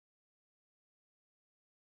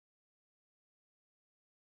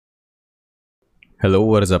Hello,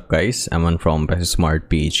 what is up guys? Aman from Peso Smart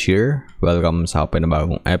PH here. Welcome sa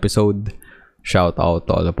panibagong episode. Shout out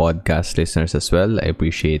to all the podcast listeners as well. I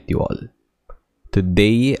appreciate you all.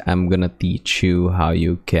 Today, I'm gonna teach you how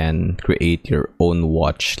you can create your own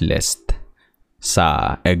watch list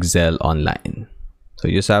sa Excel online. So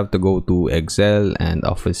you just have to go to Excel and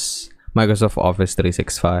Microsoft Office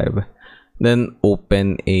 365. Then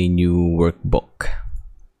open a new workbook.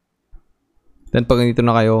 Then pag nandito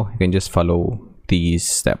na kayo, you can just follow these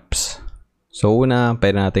steps. So una,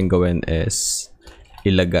 pwede natin gawin is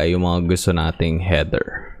ilagay yung mga gusto nating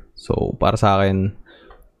header. So para sa akin,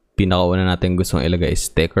 pinakauna natin gustong ilagay is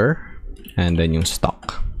sticker and then yung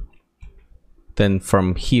stock. Then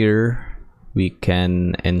from here, we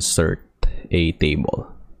can insert a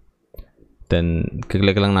table. Then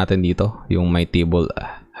click lang natin dito yung my table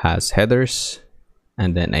has headers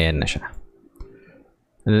and then ayan na siya.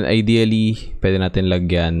 And then ideally, pwede natin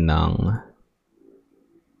lagyan ng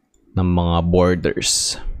mga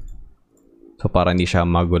borders. So para hindi siya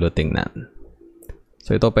magulo tingnan.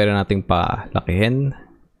 So ito pwede nating palakihin.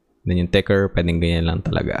 Then yung ticker, pwedeng ganyan lang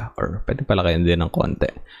talaga. Or pwede palakihin din ng konti.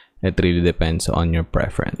 It really depends on your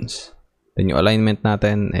preference. Then yung alignment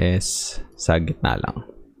natin is sa gitna lang.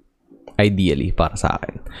 Ideally, para sa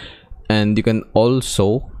akin. And you can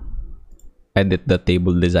also edit the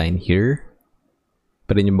table design here.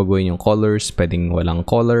 Pwede nyo baguhin yung colors. Pwedeng walang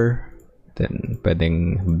color. Then,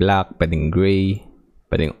 pwedeng black, pwedeng gray,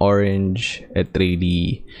 pwedeng orange. It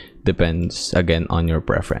really depends, again, on your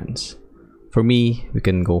preference. For me, we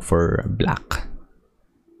can go for black.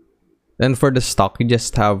 Then, for the stock, you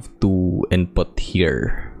just have to input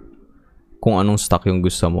here kung anong stock yung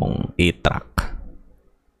gusto mong i-track.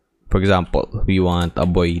 For example, we want a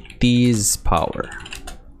boy T's power.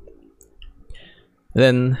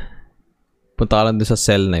 Then, punta ka lang doon sa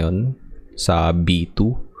cell na yun, sa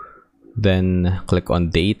B2. Then, click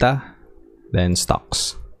on data, then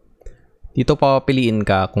stocks. Dito papapiliin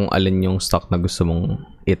ka kung alin yung stock na gusto mong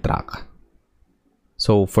i-track.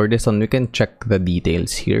 So, for this one, we can check the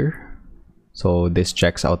details here. So, this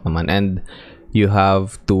checks out naman. And you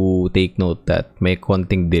have to take note that may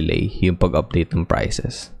konting delay yung pag-update ng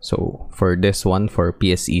prices. So, for this one, for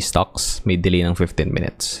PSE stocks, may delay ng 15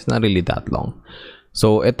 minutes. It's not really that long.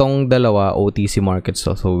 So, itong dalawa, OTC markets,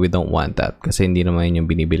 so we don't want that kasi hindi naman yun yung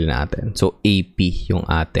binibili natin. So, AP yung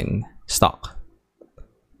ating stock.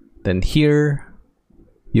 Then here,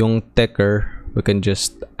 yung ticker, we can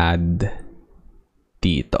just add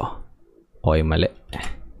dito. Okay, mali.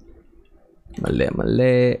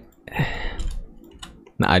 Mali.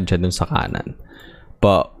 Na-add siya dun sa kanan.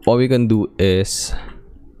 But, what we can do is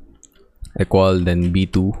equal, then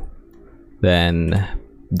B2, then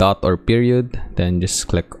dot or period, then just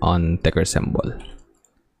click on ticker symbol.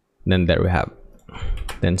 Then there we have.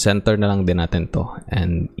 Then center na lang din natin to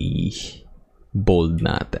and i-bold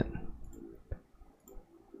natin.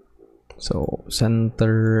 So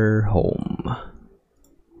center home.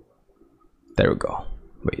 There we go.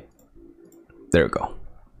 Wait. There we go.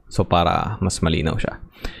 So para mas malinaw siya.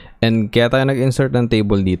 And kaya tayo nag-insert ng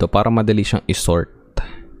table dito para madali siyang i-sort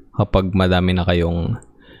kapag madami na kayong,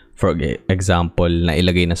 for example, na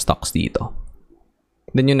ilagay na stocks dito.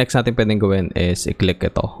 Then yung next natin pwedeng gawin is i-click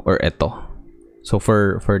ito or ito. So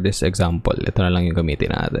for this example, ito na lang yung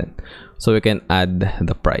gamitin natin. So we can add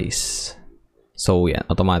the price. So yan,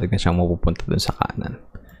 automatic na siyang mapupunta dun sa kanan.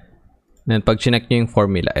 Then pag chinek nyo yung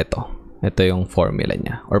formula, ito yung formula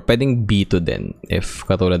niya. Or pwedeng B2 din if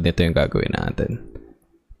katulad nito yung gagawin natin.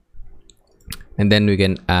 And then we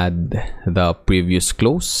can add the previous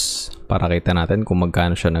close para kita natin kung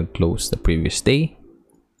magkano siya nag-close the previous day.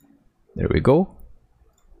 There we go.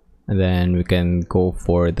 And then we can go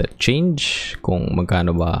for the change kung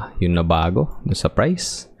magkano ba yung nabago sa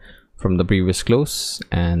price from the previous close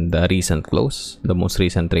and the recent close, the most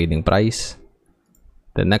recent trading price.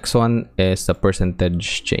 The next one is the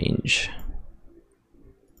percentage change.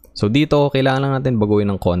 So dito, kailangan lang natin baguhin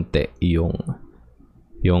ng konti yung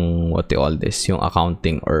what they call this, yung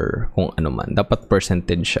accounting or kung ano man. Dapat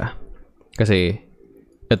percentage siya. Kasi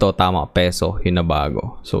ito tama, peso yung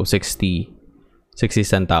nabago. So 60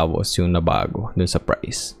 centavos yung nabago dun sa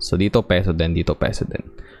price. So dito peso din, dito peso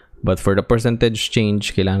din. But for the percentage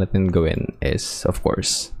change, kailangan natin gawin is, of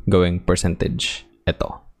course, gawing percentage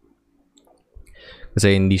ito.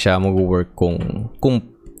 Kasi hindi siya mag-work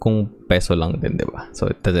kung peso lang din, di ba? So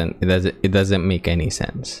it doesn't make any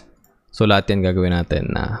sense. So lahat yan gagawin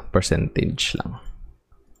natin na percentage lang.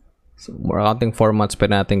 So more accounting formats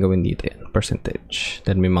pwede natin gawin dito yan. Percentage.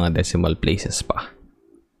 Then may mga decimal places pa.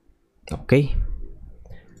 Okay.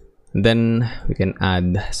 Then we can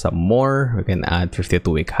add some more. We can add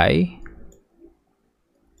 52-week high.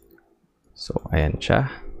 So, ayan siya.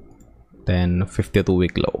 Then,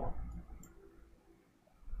 52-week low.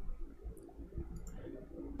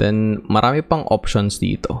 Then, marami pang options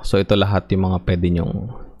dito. So, ito lahat yung mga pwede nyong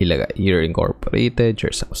ilagay. Year incorporated,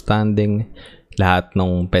 years outstanding, lahat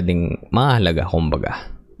ng pwedeng mahalaga, kumbaga.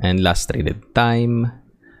 And last traded time,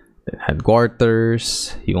 then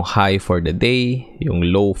headquarters, yung high for the day, yung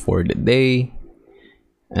low for the day,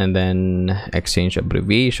 and then exchange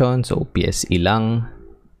abbreviation, so PSE lang.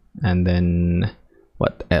 And then,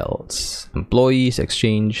 what else? Employees,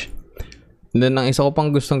 exchange. And then, ang isa ko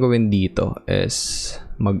pang gustong gawin dito is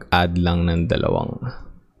mag-add lang ng dalawang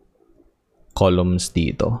columns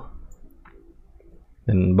dito.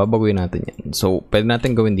 Then, babaguhin natin yan. So, pwede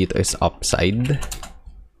natin gawin dito is upside.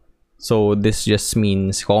 So, this just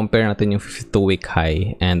means, compare natin yung 52-week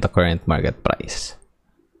high and the current market price.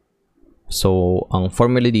 So, ang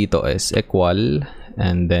formula dito is equal,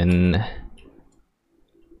 and then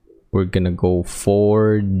we're gonna go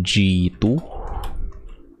for G2.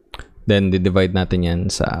 Then, divide natin yan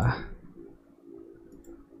sa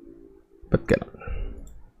ba't ganun?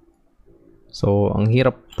 So, ang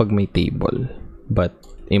hirap pag may table, but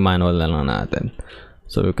i-manual na lang natin.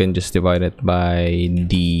 So, we can just divide it by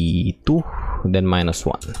D2, then minus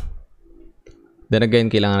 1. Then again,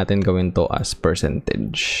 kailangan natin gawin to as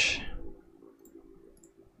percentage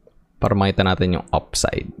para makita natin yung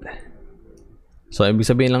upside. So, ibig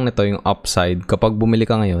sabihin lang nito yung upside. Kapag bumili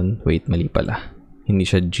ka ngayon, wait, mali pala. Hindi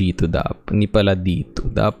siya G2 dapat. Hindi pala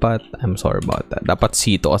D2. Dapat, I'm sorry about that. Dapat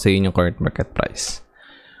C2 kasi yun yung current market price.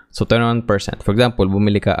 So, 21%. For example,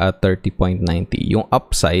 bumili ka at 30.90. Yung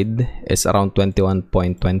upside is around 21.20%.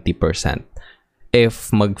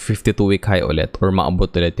 If mag 52-week high ulit or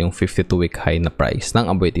maabot ulit yung 52-week high na price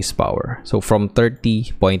ng Aboitiz Power. So, from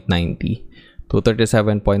 30.90 to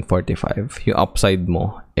 37.45, yung upside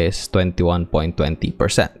mo is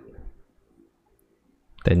 21.20%.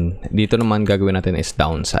 Then, dito naman gagawin natin is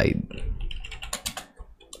downside.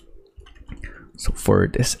 So, for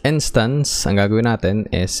this instance, ang gagawin natin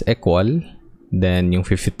is equal. Then, yung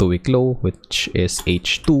 52-week low, which is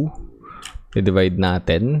H2, i-divide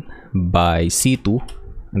natin by C2,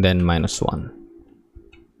 and then minus 1.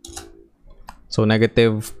 So,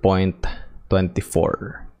 negative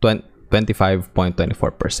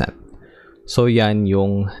 25.24%. So, yan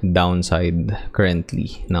yung downside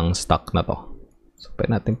currently ng stock na to. So,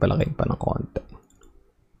 pwede natin palakihin pa ng konti.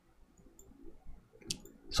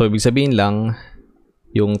 So, ibig sabihin lang,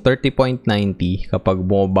 yung 30.90, kapag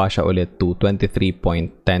bumaba siya ulit to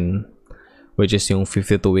 23.10, which is yung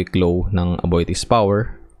 52-week low ng Aboitiz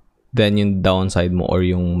Power, then yung downside mo or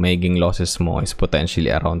yung maging losses mo is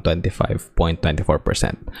potentially around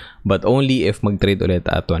 25.24%. But only if mag-trade ulit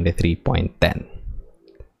at 23.10.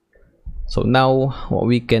 So now, what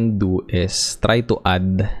we can do is try to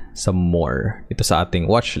add some more ito sa ating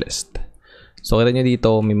watch list. So, kita nyo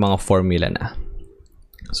dito, may mga formula na.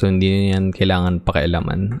 So, hindi nyo yan kailangan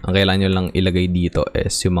pakialaman. Ang kailangan nyo lang ilagay dito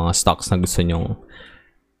is yung mga stocks na gusto nyong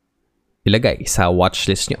ilagay sa watch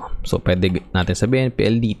list nyo. So, pwede natin sabihin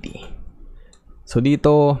PLDT. So,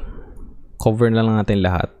 dito, cover na lang natin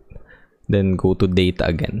lahat. Then, go to data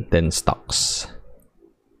again. Then, stocks.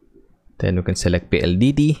 Then, we can select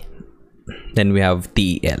PLDT. Then we have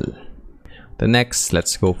TEL. The next,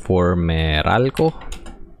 let's go for Meralco.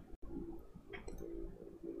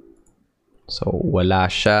 So, wala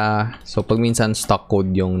siya. So, pag minsan stock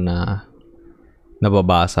code yung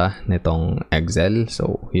nababasa nitong Excel.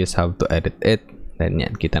 So, you just have to edit it. Then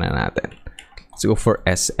yan, kita na natin. Let's go for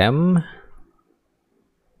SM.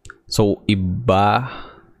 So, iba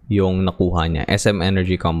yung nakuha niya. SM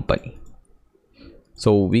Energy Company.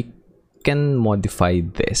 So, we can modify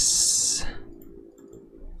this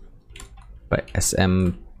by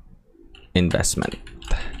SM Investment.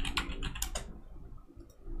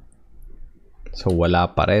 So, wala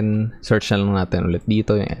pa rin. Search na lang natin ulit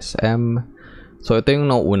dito yung SM. So, ito yung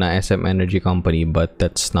nauuna, SM Energy Company, but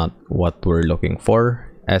that's not what we're looking for.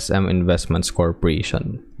 SM Investments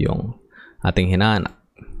Corporation yung ating hinahanap.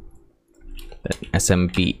 Then,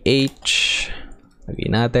 SMPH.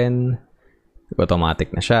 Lagyan natin.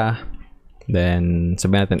 Automatic na siya. Then,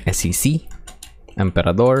 sabihin natin SEC.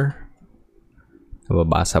 Emperador.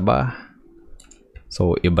 Nababasa ba?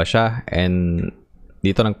 So, iba siya. And,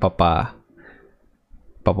 dito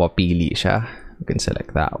papapili siya. You can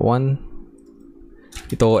select that one.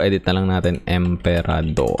 Ito, edit na lang natin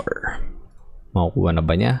Emperador. Makukuha na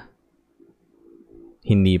ba niya?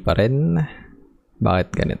 Hindi pa rin.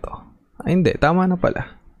 Bakit ganito? Hindi. Tama na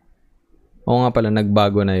pala. Oo nga pala,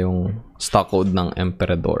 nagbago na yung stock code ng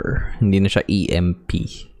Emperador. Hindi na siya EMP.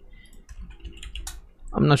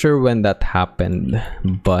 I'm not sure when that happened,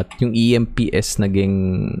 but yung EMP is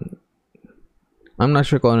naging... I'm not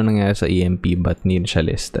sure kung ano nangyari sa EMP, but hindi siya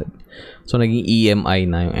listed. So, naging EMI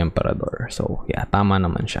na yung Emperador. So, yeah, tama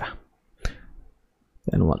naman siya.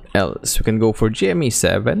 Then what else? We can go for GME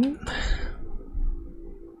 7.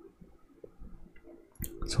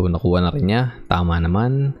 So, nakuha na rin niya. Tama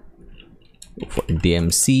naman. Go for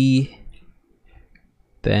DMC.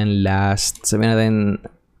 Then last, sabihin natin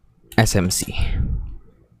SMC.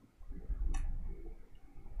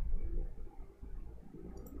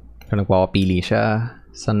 So, nagpapapili siya.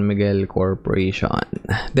 San Miguel Corporation.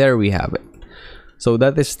 There we have it. So,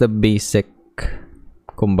 that is the basic,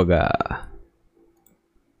 kumbaga,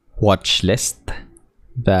 watch list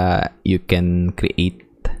that you can create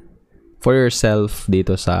for yourself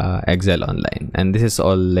dito sa Excel Online. And this is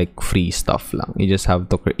all like free stuff lang. You just have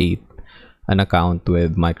to create an account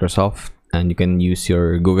with Microsoft, and you can use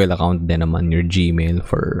your Google account din naman, your Gmail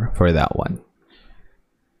for that one.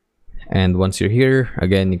 And once you're here,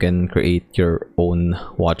 again, you can create your own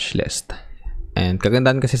watch list. And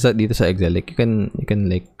kagandahan kasi dito sa Excel, like you can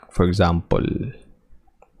like, for example,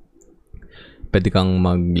 pwede kang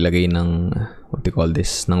maglagay ng, what do you call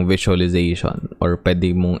this, ng visualization, or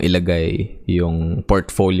pwede mong ilagay yung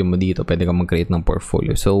portfolio mo dito. Pwede kang mag-create ng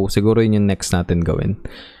portfolio. So, siguro yun yung next natin gawin.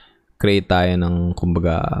 Create tayo ng,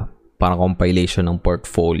 kumbaga, parang compilation ng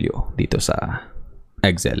portfolio dito sa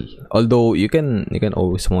Excel. Although, you can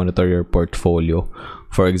always monitor your portfolio.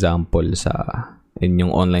 For example, sa inyong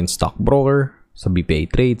online stockbroker, sa BPI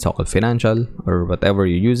Trade, sa Ocul Financial, or whatever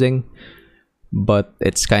you're using. But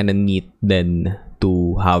it's kind of neat then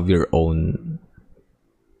to have your own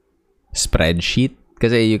spreadsheet,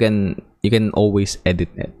 kasi you can always edit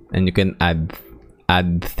it, and you can add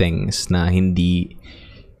things na hindi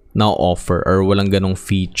na offer or walang ganong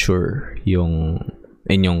feature yung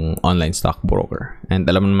inyong online stockbroker. And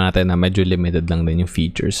alam naman natin na medyo limited lang din yung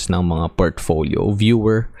features ng mga portfolio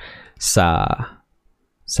viewer sa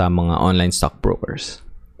mga online stockbrokers.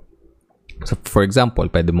 So, for example,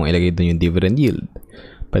 pwede mong ilagay doon yung dividend yield.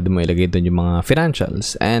 Pwede mong ilagay doon yung mga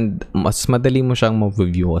financials. And mas madali mo siyang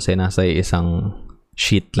ma-review kasi nasa isang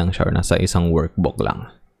sheet lang siya or nasa isang workbook lang.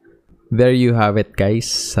 There you have it, guys.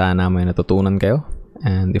 Sana may natutunan kayo.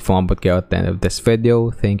 And if umabot kayo at the end of this video,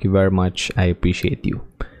 thank you very much. I appreciate you.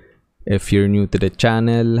 If you're new to the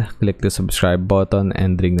channel, click the subscribe button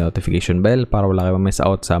and ring the notification bell para wala kayo miss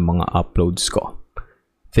out sa mga uploads ko.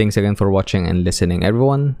 Thanks again for watching and listening,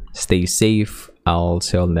 everyone. Stay safe. I'll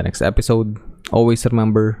see you on the next episode. Always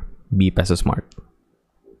remember, be peso smart.